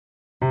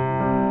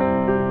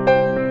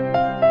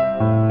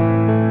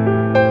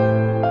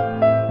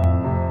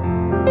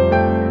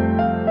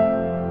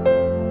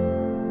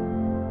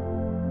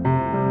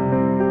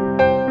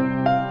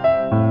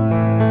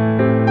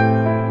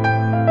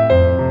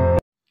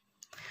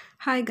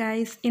Hi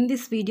guys, in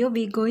this video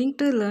we are going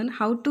to learn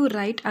how to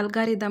write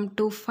algorithm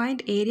to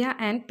find area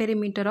and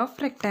perimeter of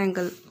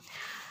rectangle.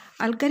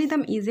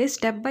 Algorithm is a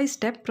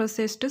step-by-step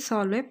process to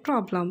solve a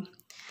problem.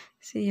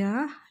 So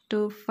here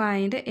to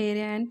find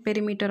area and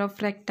perimeter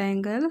of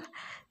rectangle,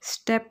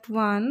 step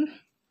 1,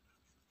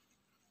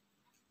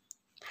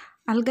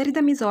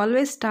 algorithm is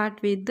always start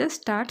with the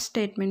start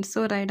statement.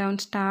 So write down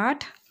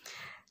start.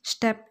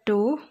 Step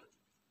 2,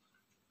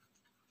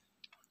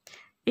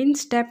 in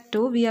step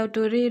 2 we have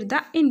to read the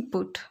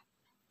input.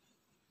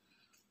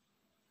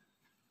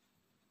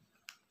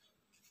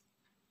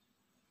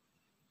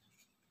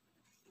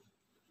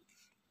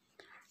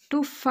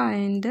 To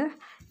find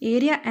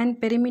area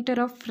and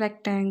perimeter of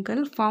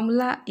rectangle,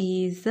 formula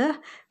is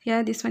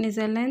here this one is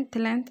a length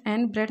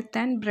and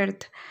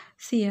breadth.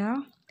 See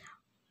here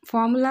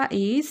formula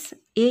is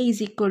A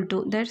is equal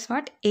to, that's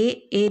what,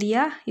 A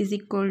area is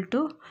equal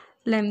to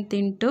length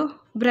into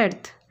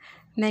breadth.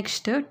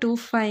 Next, to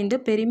find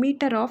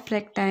perimeter of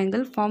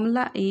rectangle,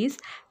 formula is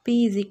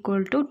P is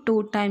equal to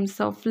 2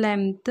 times of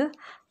length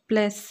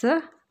plus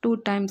 2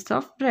 times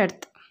of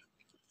breadth.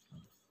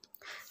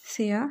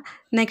 See here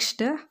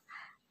next,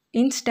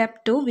 in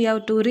step 2 we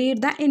have to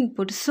read the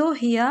input. So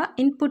here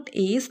input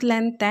is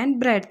length and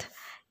breadth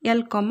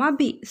L comma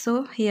B.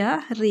 So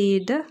here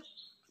read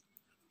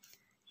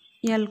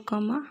L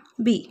comma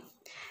B.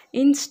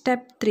 In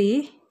step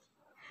 3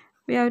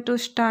 we have to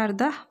start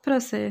the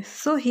process.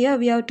 So here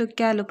we have to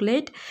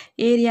calculate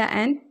area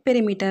and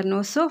perimeter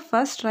now. So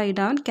first write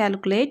down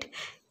calculate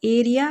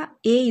area.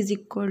 A is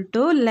equal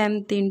to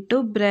length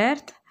into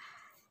breadth.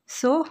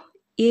 So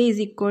A is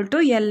equal to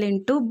L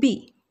into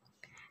B.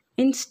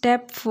 In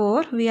step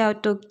 4, we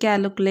have to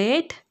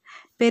calculate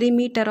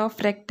perimeter of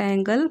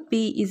rectangle.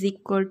 P is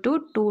equal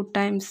to 2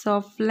 times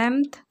of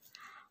length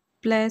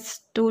plus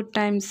 2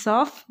 times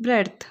of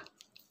breadth.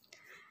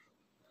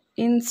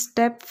 In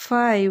step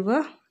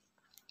 5,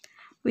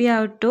 we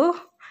have to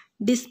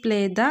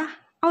display the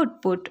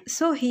output.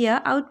 So here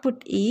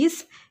output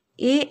is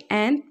A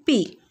and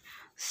P.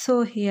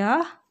 So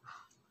here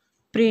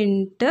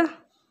print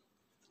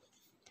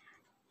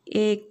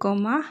A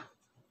comma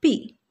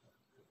P.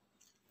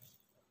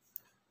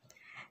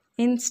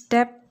 In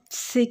step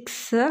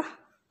 6,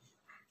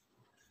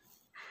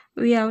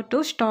 we have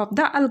to stop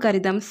the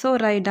algorithm. So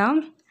write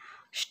down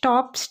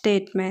stop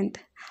statement.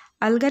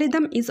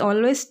 Algorithm is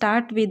always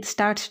start with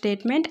start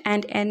statement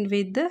and end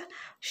with the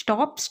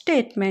stop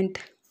statement.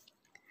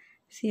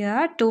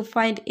 Here to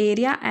find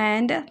area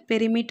and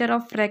perimeter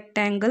of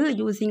rectangle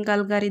using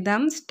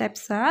algorithm,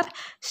 steps are: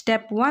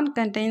 step 1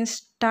 contains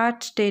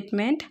start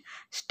statement.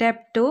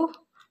 Step 2,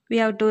 we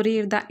have to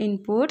read the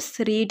inputs,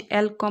 read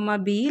L comma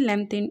B,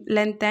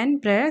 length and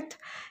breadth.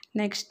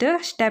 Next,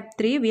 step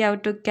 3, we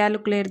have to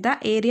calculate the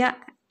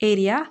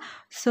area.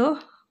 So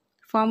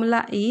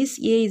formula is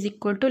A is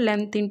equal to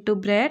length into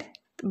breadth.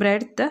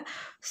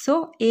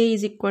 So A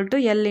is equal to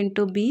L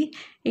into B.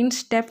 In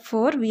step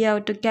 4 we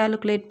have to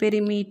calculate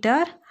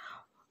perimeter.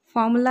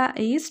 Formula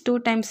is 2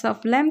 times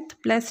of length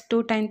plus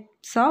 2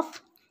 times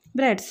of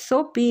breadth.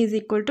 So P is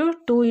equal to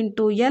 2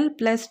 into L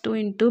plus 2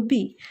 into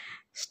B.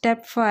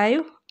 Step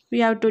 5, we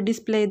have to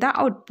display the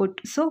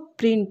output. So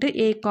print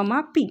A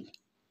comma P.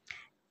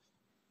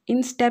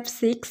 In step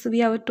 6, we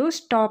have to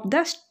stop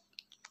the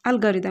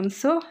algorithm.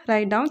 So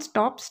write down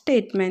stop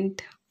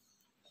statement.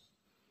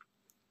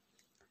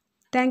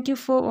 Thank you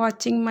for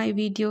watching my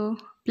video.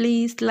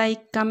 Please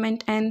like,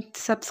 comment and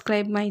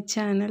subscribe my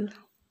channel.